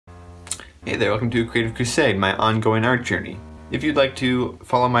Hey there, welcome to Creative Crusade, my ongoing art journey. If you'd like to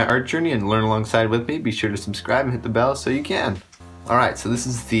follow my art journey and learn alongside with me, be sure to subscribe and hit the bell so you can. Alright, so this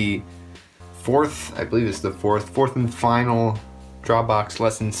is the fourth and final Drawabox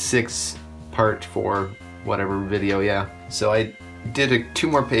lesson 6 part 4 whatever video, yeah. So I did 2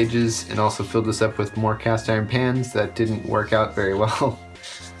 more pages and also filled this up with more cast iron pans that didn't work out very well.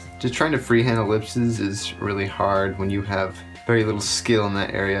 Just trying to freehand ellipses is really hard when you have very little skill in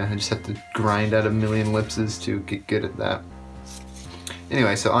that area. I just have to grind out a million ellipses to get good at that.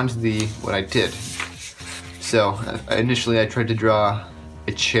 Anyway, so on to what I did. So initially I tried to draw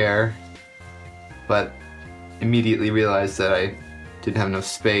a chair, but immediately realized that I didn't have enough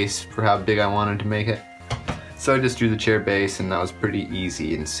space for how big I wanted to make it. So I just drew the chair base, and that was pretty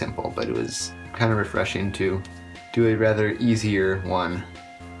easy and simple, but it was kind of refreshing to do a rather easier one.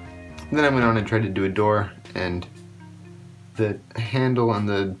 And then I went on and tried to do a door, and the handle and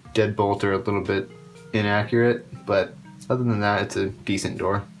the deadbolt are a little bit inaccurate, but other than that, it's a decent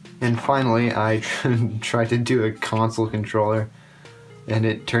door. And finally, I tried to do a console controller, and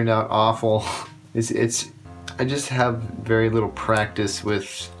it turned out awful. I just have very little practice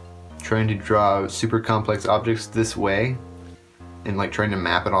with trying to draw super complex objects this way, and like trying to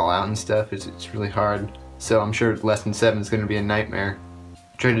map it all out and stuff. It's really hard. So I'm sure lesson 7 is going to be a nightmare.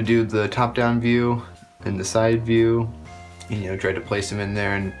 Tried to do the top-down view and the side view, and tried to place them in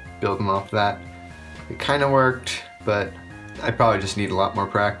there and build them off that. It kind of worked, but I probably just need a lot more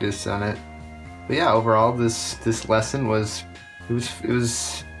practice on it. But yeah, overall this lesson was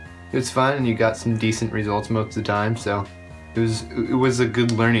fun, and you got some decent results most of the time. So it was a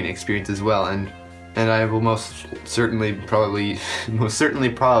good learning experience as well, and I will most certainly probably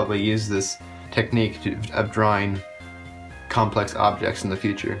use this technique of drawing complex objects in the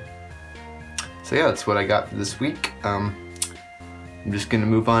future. So yeah, that's what I got for this week. I'm just gonna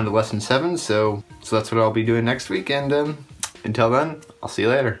move on to lesson 7, so that's what I'll be doing next week, and until then, I'll see you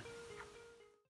later.